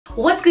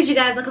What's good, you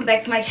guys? Welcome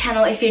back to my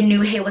channel. If you're new,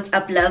 hey, what's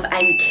up, love?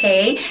 I'm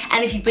Kay,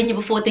 and if you've been here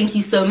before, thank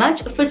you so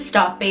much for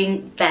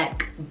stopping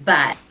back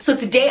by. So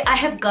today I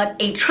have got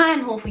a try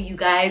and haul for you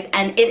guys,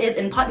 and it is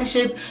in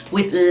partnership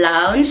with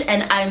Lounge,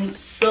 and I'm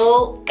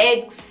so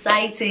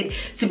excited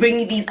to bring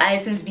you these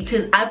items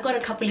because I've got a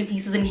couple of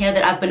pieces in here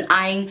that I've been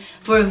eyeing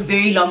for a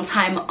very long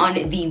time on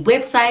the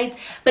website.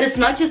 But it's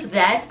not just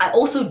that, I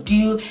also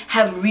do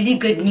have really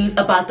good news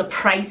about the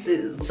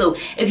prices. So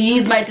if you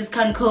use my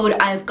discount code,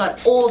 I've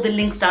got all the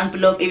links down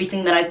below of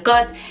everything that I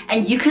got,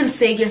 and you can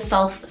save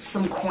yourself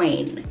some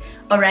coin.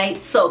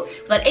 Alright, so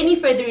without any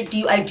further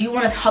ado, I do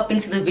want to hop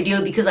into the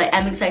video because I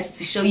am excited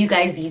to show you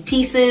guys these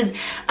pieces.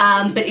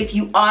 But if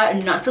you are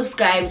not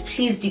subscribed,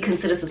 please do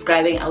consider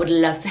subscribing. I would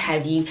love to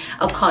have you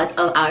a part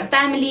of our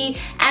family.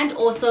 And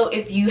also,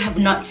 if you have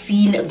not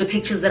seen the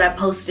pictures that I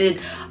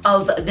posted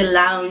of the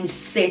Lounge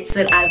sets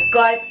that I've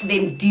got,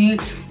 then do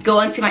go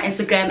onto my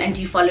Instagram and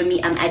do follow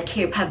me. I'm at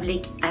Khay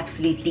Public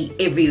absolutely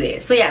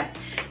everywhere. So yeah,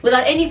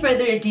 without any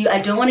further ado,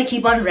 I don't want to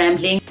keep on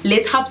rambling.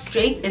 Let's hop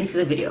straight into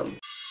the video.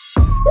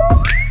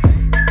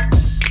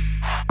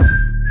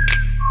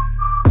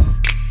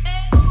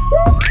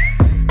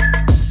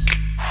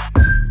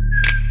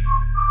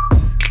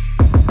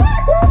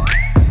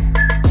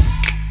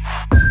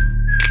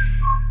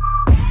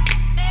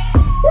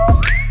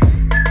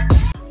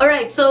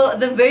 Alright, so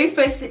the very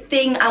first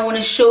thing I want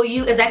to show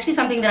you is actually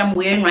something that I'm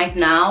wearing right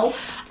now.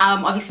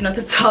 Obviously not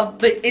the top,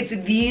 but it's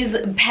these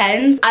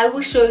pants. I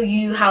will show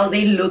you how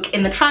they look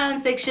in the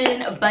try-on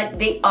section, but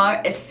they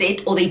are a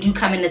set, or they do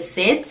come in a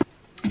set.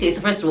 Okay,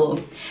 so first of all,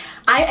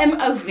 I am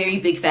a very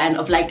big fan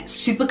of like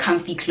super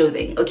comfy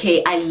clothing.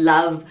 Okay, I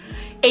love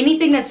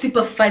anything that's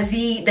super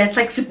fuzzy, that's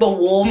like super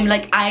warm.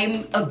 Like,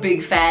 I'm a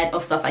big fan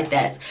of stuff like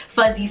that.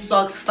 Fuzzy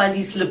socks,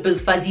 fuzzy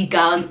slippers, fuzzy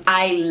gowns.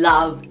 I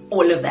love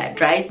all of that,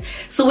 right?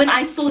 So when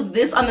I saw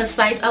this on the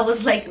site, I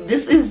was like,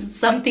 this is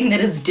something that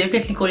is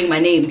definitely calling my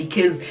name,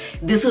 because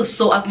this is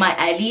so up my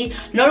alley.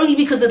 Not only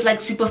because it's like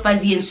super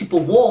fuzzy and super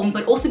warm,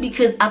 but also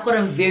because I've got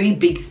a very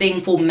big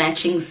thing for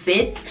matching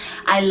sets.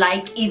 I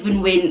like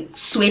even when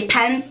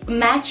sweatpants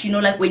match, you know,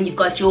 like when you've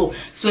got your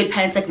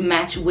sweatpants that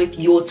match with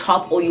your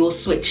top or your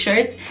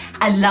sweatshirt.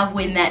 I love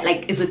when that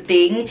like is a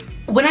thing.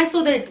 When I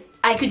saw that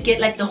I could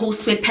get like the whole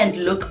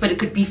sweatpant look, but it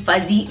could be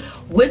fuzzy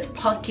with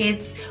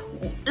pockets,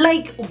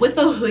 like with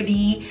a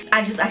hoodie,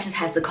 I just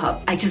had to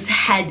cop. I just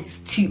had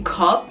to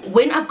cop.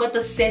 When I've got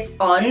the set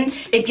on,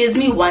 it gives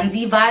me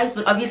onesie vibes,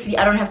 but obviously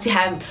I don't have to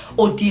have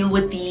or deal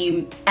with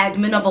the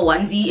admin of a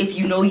onesie. If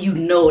you know, you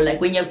know, like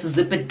when you have to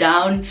zip it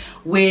down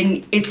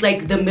when it's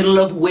like the middle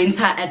of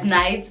winter at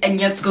night and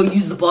you have to go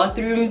use the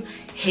bathroom.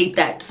 Hate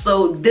that.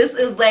 So this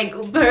is like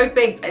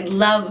perfect.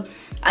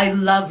 I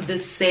love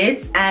this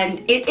set, and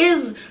it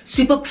is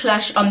super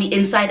plush on the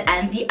inside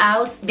and the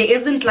out. There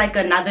isn't like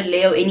another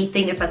layer or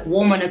anything. It's like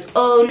warm on its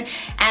own,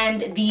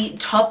 and the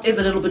top is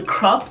a little bit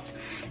cropped.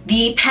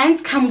 The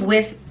pants come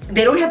with,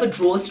 they don't have a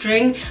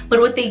drawstring, but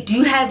what they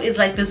do have is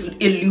like this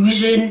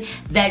illusion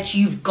that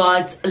you've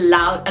got a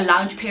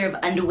lounge pair of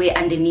underwear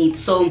underneath.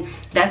 So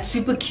that's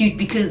super cute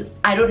because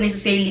I don't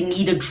necessarily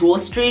need a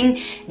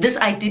drawstring. This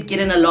I did get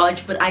in a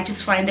large, but I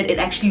just find that it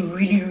actually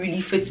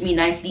really fits me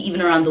nicely,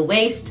 even around the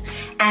waist.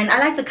 And I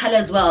like the color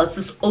as well. It's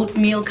this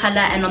oatmeal color,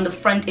 and on the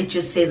front it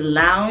just says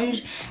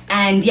Lounge.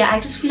 And yeah, I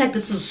just feel like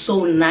this is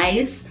so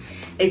nice.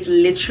 It's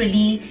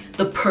literally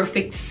the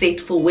perfect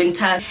set for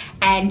winter,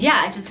 and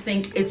yeah, I just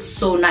think it's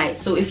so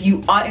nice. So if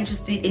you are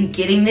interested in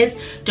getting this,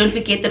 don't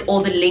forget that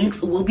all the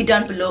links will be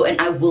down below, and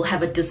I will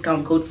have a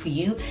discount code for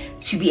you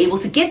to be able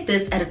to get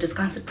this at a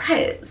discounted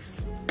price.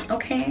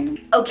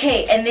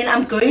 Okay, and then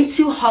I'm going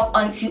to hop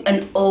onto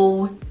an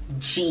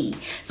OG,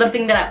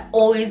 something that I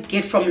always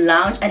get from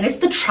Lounge, and it's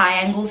the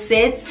triangle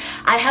sets.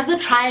 I have the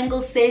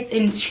triangle sets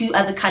in two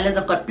other colors.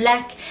 I've got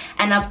black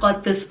and I've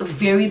got this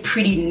very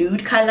pretty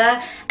nude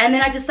color, and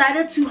then I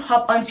decided to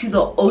hop onto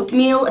the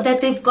oatmeal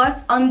that they've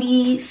got on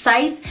the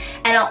site.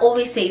 And I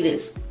always say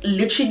this,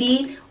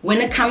 literally,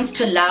 when it comes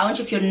to Lounge,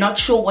 if you're not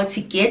sure what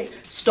to get,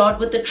 start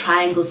with the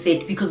triangle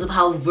set because of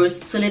how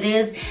versatile it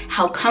is,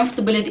 how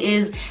comfortable it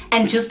is,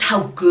 and just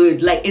how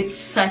good. Like, it's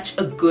such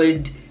a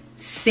good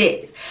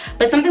set.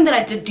 But something that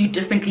I did do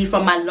differently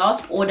from my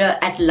last order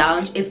at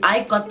Lounge is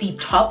I got the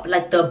top,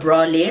 like the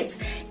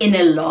bralette, in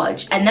a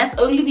large, and that's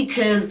only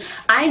because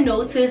I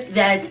noticed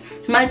that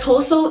my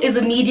torso is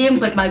a medium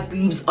but my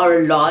boobs are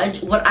a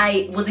large. What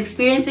I was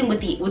experiencing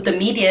with the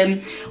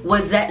medium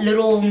was that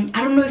little,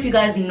 I don't know if you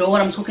guys know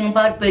what I'm talking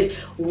about, but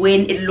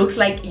when it looks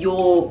like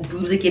your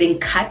boobs are getting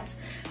cut,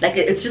 like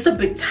it's just a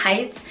bit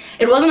tight.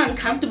 It wasn't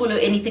uncomfortable or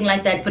anything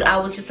like that, but I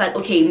was just like,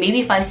 okay,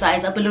 maybe if I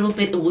size up a little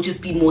bit, it will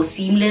just be more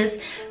seamless,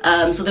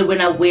 so that when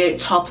I wear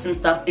tops and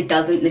stuff, it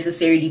doesn't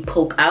necessarily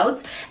poke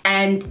out.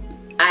 And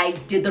I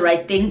did the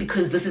right thing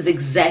because this is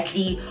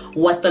exactly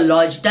what the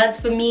large does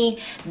for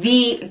me.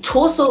 The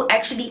torso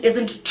actually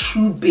isn't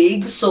too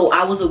big, so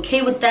I was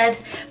okay with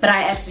that, but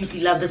I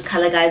absolutely love this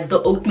color, guys.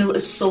 The oatmeal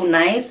is so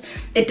nice.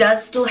 It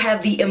does still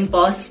have the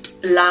embossed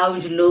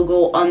Lounge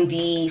logo on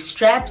the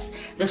straps.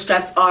 The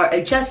straps are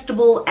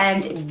adjustable,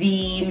 and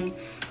the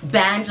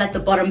band, like the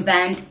bottom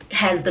band,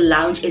 has the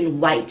lounge in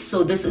white.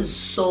 So this is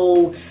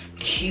so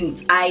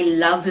cute. I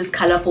love this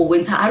color for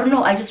winter. I don't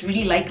know, I just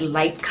really like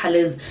light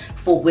colors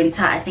for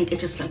winter. I think it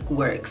just like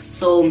works.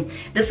 So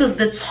this is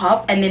the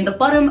top, and then the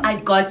bottom I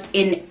got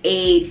in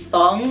a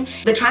thong.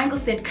 The triangle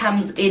set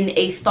comes in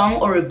a thong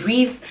or a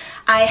brief.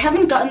 I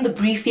haven't gotten the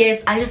brief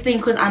yet. I just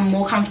think because I'm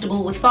more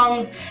comfortable with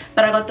thongs,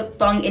 but I got the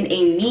thong in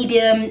a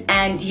medium.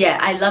 And yeah,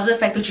 I love the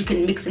fact that you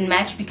can mix and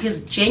match,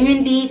 because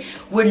genuinely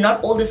we're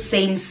not all the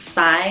same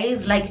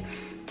size. Like,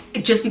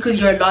 just because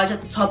you're a large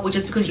at the top or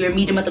just because you're a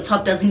medium at the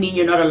top doesn't mean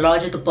you're not a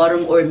large at the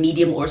bottom or a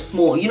medium or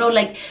small, you know,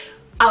 like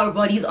our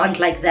bodies aren't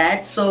like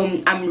that.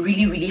 So I'm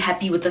really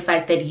happy with the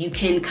fact that you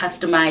can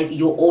customize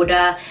your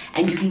order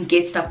and you can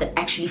get stuff that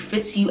actually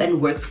fits you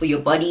and works for your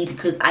body,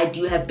 because I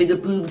do have bigger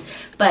boobs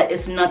but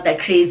it's not that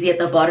crazy at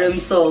the bottom,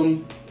 so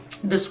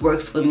this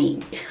works for me.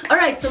 All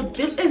right, so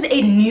this is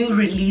a new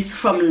release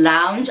from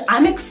Lounge.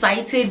 I'm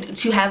excited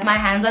to have my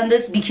hands on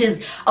this because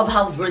of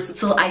how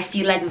versatile I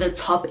feel like the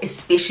top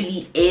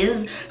especially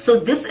is. So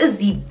this is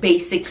the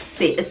basic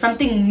set. It's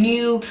something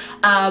new.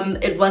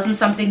 It wasn't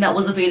something that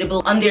was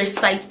available on their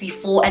site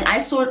before, and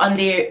I saw it on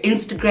their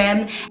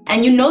Instagram.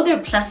 And you know, their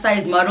plus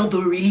size model, the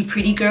really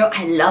pretty girl,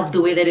 I love the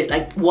way that it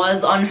like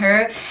was on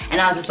her, and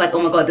I was just like,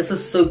 oh my god, this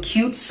is so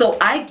cute. So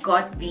I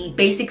got the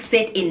basic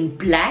set in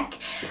black.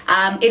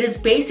 It is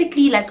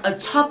basically like a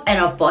top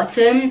and a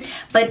bottom,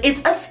 but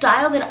it's a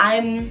style that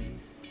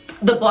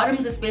the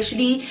bottoms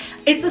especially,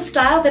 it's a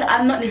style that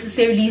I'm not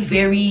necessarily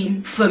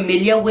very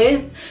familiar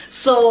with.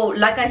 So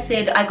like I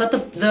said, I got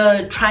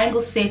the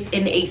triangle sets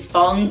in a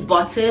thong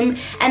bottom,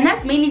 and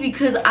that's mainly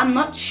because I'm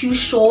not too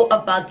sure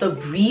about the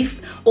brief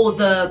or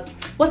the,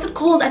 what's it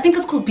called? I think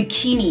it's called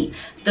bikini,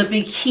 the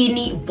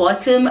bikini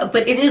bottom,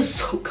 but it is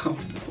so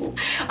comfortable.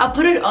 I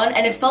put it on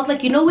and it felt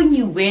like, you know, when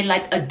you wear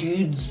like a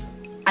dude's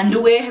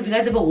underwear. Have you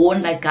guys ever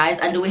worn like guys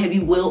underwear? Have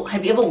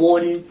you ever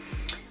worn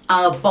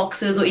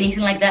boxers or anything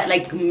like that,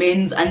 like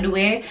men's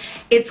underwear?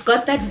 It's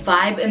got that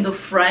vibe in the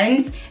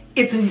front.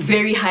 It's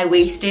very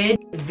high-waisted.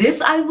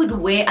 This I would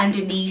wear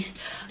underneath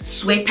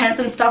sweatpants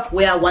and stuff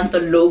where I want the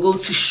logo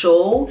to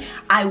show.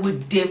 I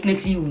would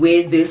definitely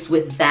wear this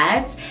with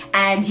that.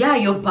 And yeah,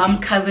 your bum's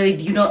covered,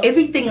 you know,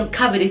 everything is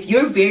covered. If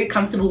you're very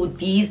comfortable with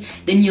these,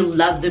 then you'll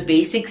love the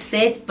basic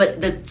set.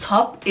 But the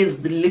top is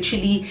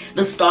literally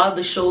the star of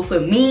the show for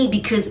me,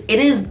 because it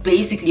is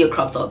basically a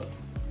crop top.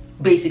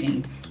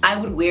 Basically, I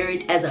would wear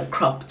it as a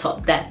crop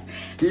top. That's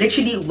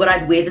literally what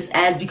I'd wear this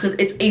as, because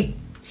it's a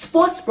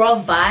sports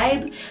bra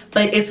vibe,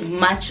 but it's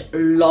much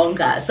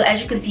longer. So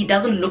as you can see, it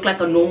doesn't look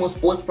like a normal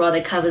sports bra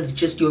that covers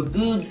just your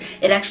boobs.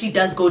 It actually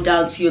does go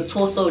down to your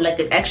torso. Like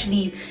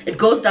it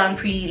goes down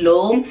pretty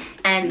low,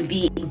 and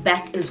the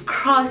back is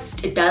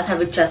crossed. It does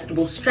have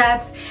adjustable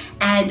straps,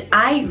 and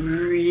I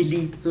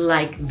really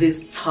like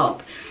this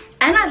top.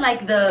 And I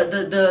like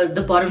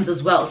the bottoms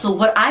as well. So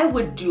what I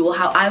would do,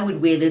 how I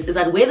would wear this, is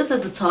I'd wear this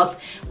as a top,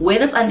 wear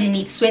this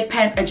underneath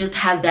sweatpants, and just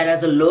have that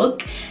as a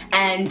look,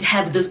 and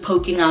have this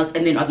poking out,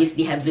 and then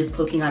obviously have this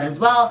poking out as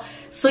well.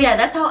 So yeah,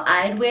 that's how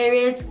I'd wear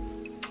it.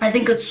 I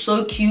think it's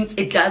so cute.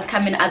 It does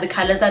come in other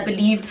colors, I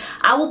believe.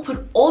 I will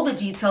put all the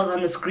details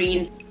on the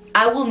screen.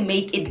 I will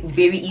make it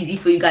very easy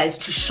for you guys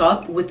to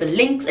shop with the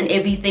links and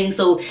everything.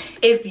 So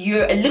if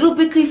you're a little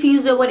bit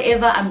confused or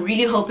whatever, I'm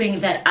really hoping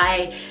that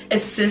I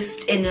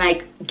assist in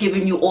like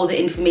giving you all the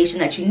information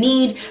that you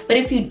need. But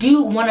if you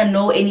do want to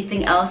know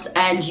anything else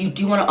and you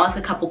do want to ask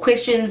a couple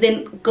questions,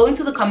 then go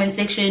into the comment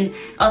section,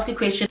 ask a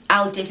question.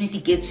 I'll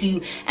definitely get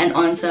to and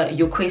answer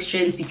your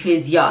questions,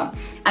 because yeah,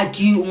 I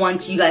do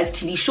want you guys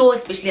to be sure,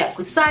 especially like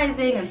with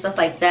sizing and stuff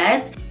like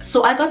that.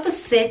 So I got the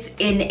set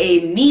in a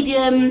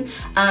medium,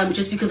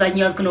 just because I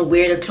knew I was gonna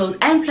wear it as clothes,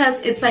 and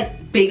plus it's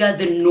like bigger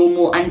than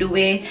normal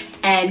underwear.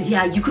 And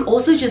yeah, you could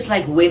also just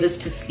like wear this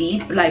to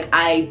sleep, like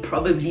I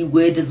probably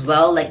would as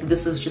well. Like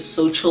this is just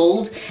so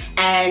chilled,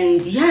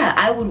 and yeah,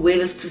 I would wear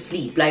this to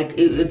sleep. Like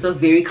it's a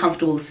very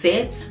comfortable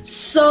set.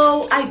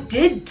 So I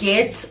did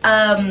get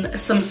some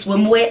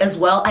swimwear as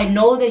well. I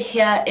know that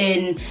here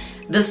in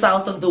the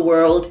south of the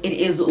world it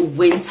is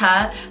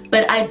winter,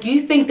 but I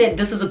do think that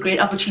this is a great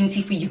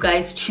opportunity for you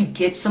guys to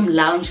get some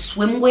Lounge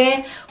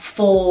swimwear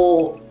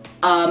for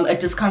a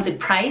discounted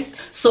price.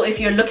 So if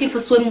you're looking for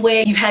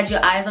swimwear, you've had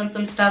your eyes on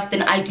some stuff,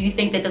 then I do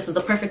think that this is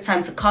the perfect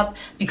time to cop,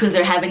 because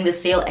they're having the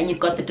sale and you've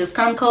got the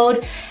discount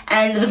code.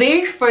 And the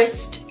very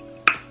first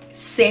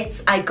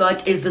set I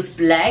got is this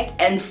black,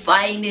 and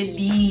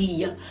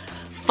finally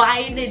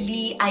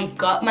I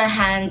got my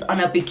hands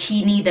on a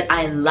bikini that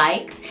I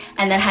liked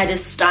and that had a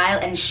style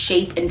and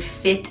shape and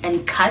fit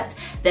and cut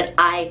that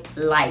I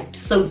liked.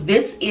 So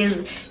this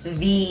is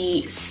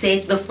the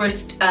set, the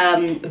first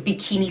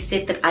bikini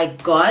set that I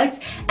got,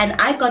 and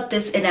I got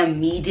this in a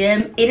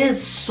medium. It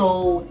is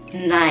so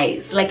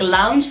nice. Like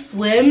Lounge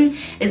swim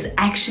is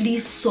actually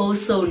so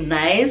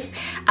nice.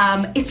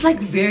 It's like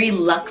very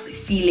luxe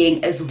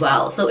feeling as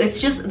well. So it's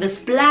just this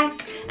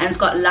black, and it's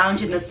got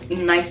Lounge in this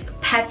nice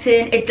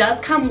pattern. It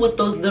does come with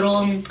those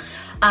little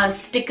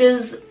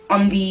stickers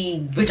on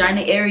the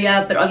vagina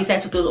area, but obviously I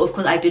took those off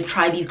because I did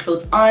try these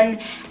clothes on.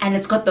 And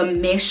it's got the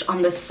mesh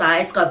on the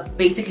side. It's got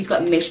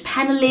mesh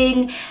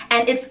paneling,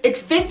 and it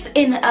fits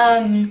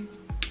in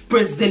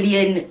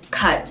Brazilian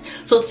cut,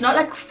 so it's not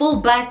like full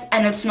butt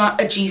and it's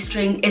not a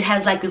G-string. It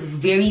has like this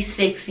very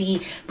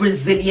sexy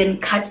Brazilian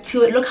cut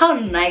to it. Look how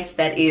nice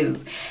that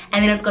is.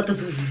 And then it's got this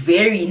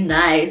very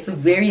nice,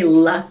 very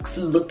luxe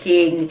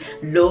looking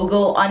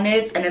logo on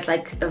it, and it's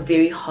like a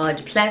very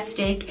hard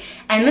plastic.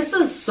 And this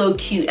is so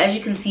cute. As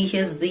you can see,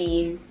 here's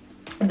the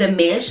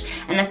mesh,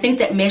 and I think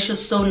that mesh is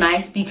so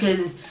nice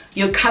because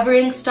you're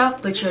covering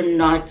stuff but you're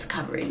not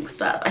covering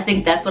stuff. I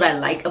think that's what I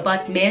like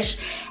about mesh.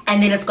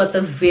 And then it's got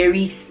the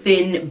very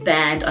thin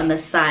band on the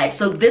side,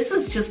 so this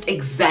is just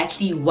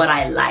exactly what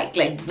I like.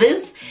 Like,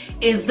 this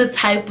is the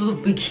type of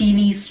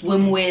bikini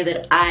swimwear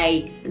that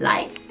I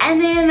like.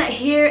 And then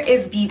here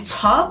is the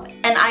top,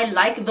 and I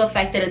like the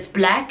fact that it's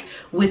black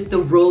with the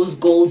rose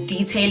gold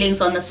detailing.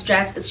 So on the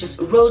straps it's just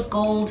rose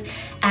gold,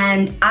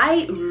 and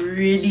I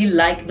really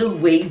like the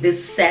way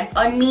this sat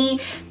on me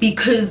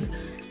because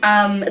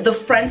the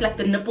front, like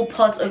the nipple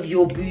parts of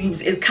your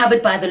boobs, is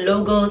covered by the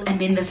logos, and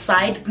then the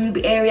side boob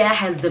area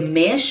has the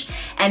mesh,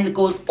 and it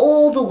goes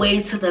all the way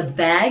to the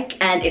back,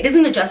 and it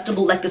isn't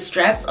adjustable. Like the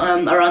straps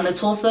around the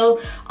torso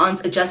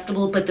aren't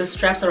adjustable, but the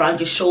straps around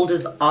your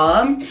shoulders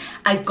are.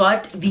 I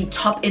got the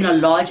top in a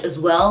large as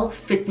well,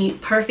 fit me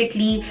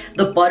perfectly.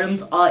 The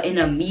bottoms are in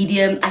a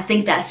medium. I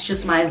think that's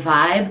just my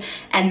vibe,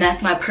 and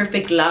that's my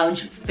perfect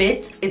lounge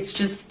fit. It's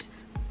just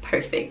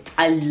perfect.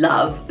 I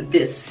love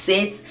this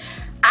set.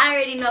 I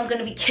already know I'm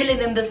gonna be killing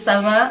them this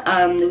summer.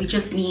 We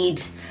just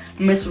need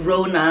Miss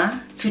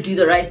Rona to do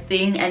the right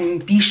thing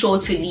and be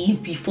sure to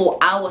leave before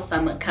our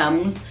summer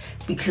comes,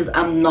 because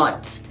I'm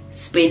not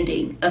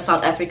spending a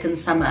South African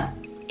summer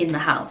in the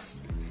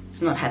house.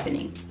 It's not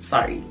happening,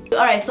 sorry.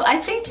 Alright, so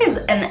I think there's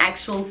an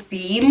actual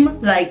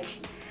theme. Like,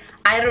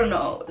 I don't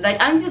know, like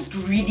I'm just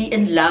really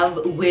in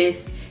love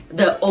with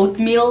the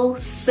oatmeal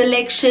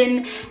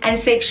selection and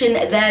section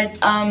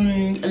that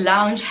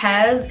Lounge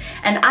has,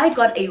 and I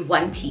got a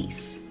one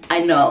piece. I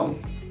know,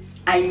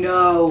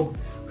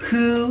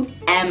 who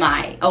am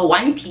I? A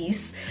one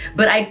piece,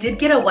 but I did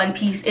get a one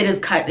piece. It is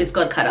cut, it's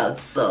got cutouts,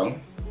 so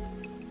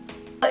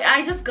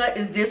I just got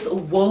this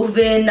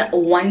woven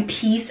one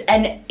piece,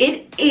 and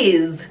it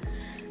is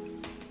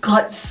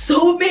got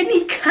so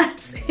many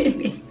cuts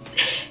in it.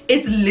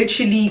 It's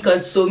literally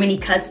got so many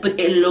cuts, but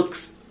it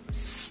looks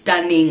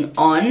stunning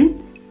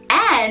on,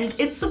 and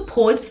it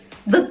supports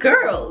the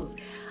girls.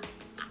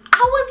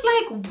 I was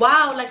like,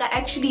 wow, like I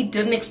actually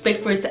didn't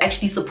expect for it to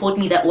actually support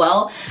me that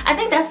well. I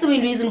think that's the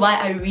main reason why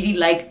I really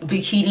like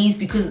bikinis,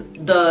 because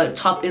the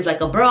top is like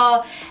a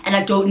bra and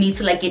I don't need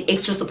to like get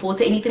extra support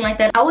or anything like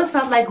that. I always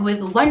felt like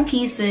with one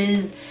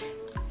pieces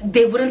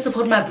they wouldn't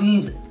support my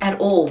boobs at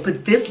all,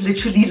 but this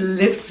literally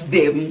lifts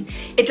them.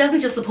 It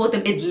doesn't just support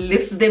them, it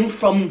lifts them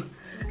from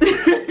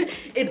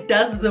it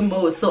does the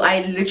most. So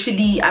I'm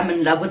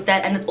in love with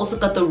that. And it's also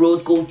got the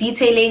rose gold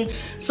detailing.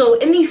 So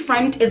in the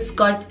front it's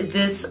got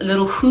this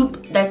little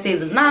hoop that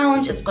says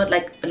Lounge. It's got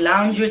like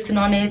Lounge written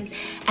on it,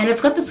 and it's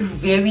got this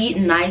very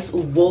nice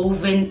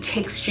woven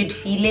textured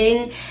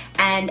feeling,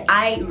 and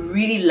I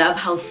really love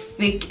how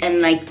thick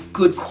and like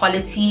good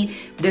quality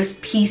this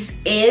piece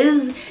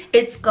is.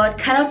 It's got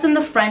cutouts in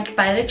the front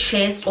by the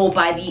chest or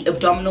by the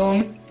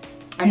abdominal,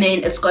 and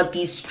then it's got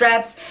these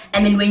straps,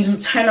 and then when you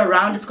turn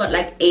around it's got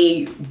like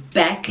a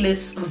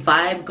backless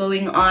vibe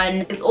going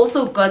on. It's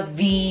also got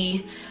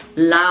the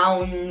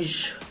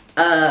Lounge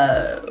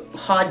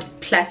hard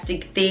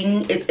plastic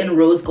thing. It's in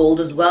rose gold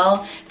as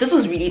well. This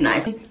is really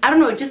nice. I don't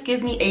know, it just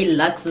gives me a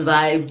luxe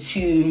vibe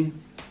to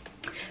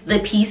the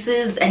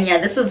pieces. And yeah,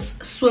 this is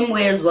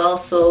swimwear as well,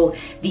 so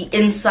the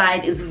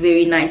inside is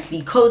very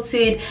nicely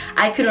coated.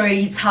 I can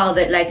already tell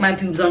that like my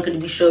boobs aren't going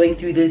to be showing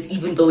through this,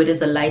 even though it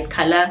is a light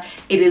color.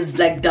 It is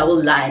like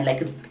double lined,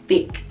 like it's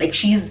thick, like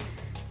she's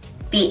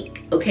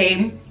thick,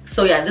 okay?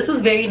 So yeah, this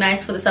is very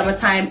nice for the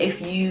summertime if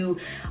you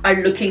are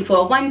looking for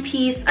a one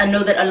piece. I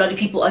know that a lot of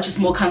people are just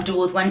more comfortable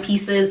with one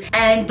pieces,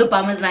 and the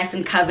bum is nice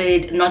and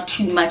covered, not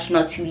too much,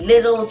 not too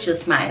little,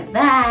 just my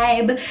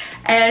vibe.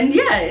 And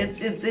yeah,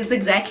 it's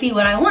exactly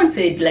what I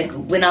wanted, like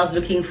when I was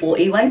looking for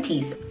a one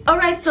piece.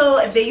 Alright, so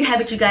there you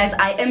have it, you guys.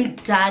 I am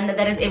done.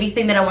 That is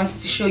everything that I wanted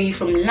to show you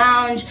from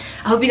Lounge.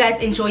 I hope you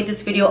guys enjoyed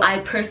this video. I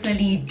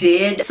personally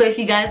did. So if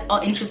you guys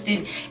are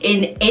interested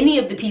in any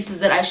of the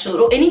pieces that I showed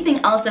or anything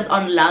else that's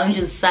on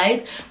Lounge's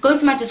site, go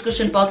into my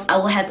description box. I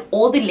will have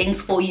all the links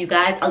for you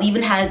guys. I'll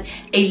even have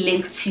a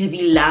link to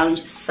the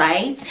Lounge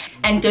site,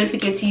 and don't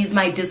forget to use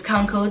my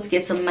discount code to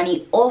get some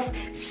money off.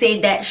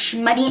 Save that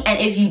shmoney, and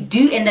if you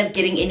do end up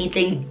getting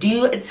anything,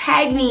 do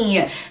tag me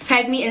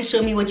and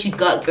show me what you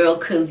got, girl,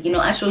 because you know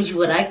I showed you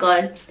what I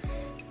got.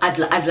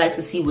 I'd like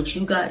to see what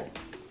you got,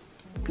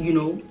 you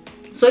know.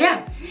 So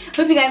yeah,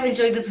 hope you guys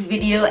enjoyed this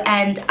video,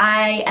 and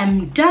I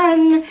am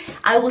done.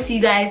 I will see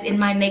you guys in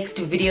my next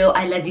video.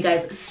 I love you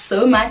guys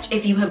so much.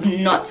 If you have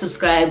not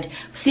subscribed,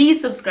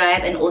 please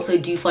subscribe, and also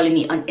do follow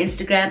me on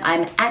Instagram.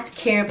 I'm at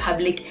Khay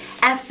Republic,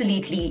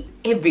 absolutely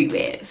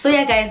everywhere. So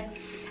yeah guys,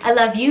 I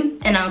love you,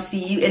 and I'll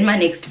see you in my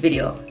next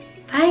video.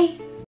 Bye.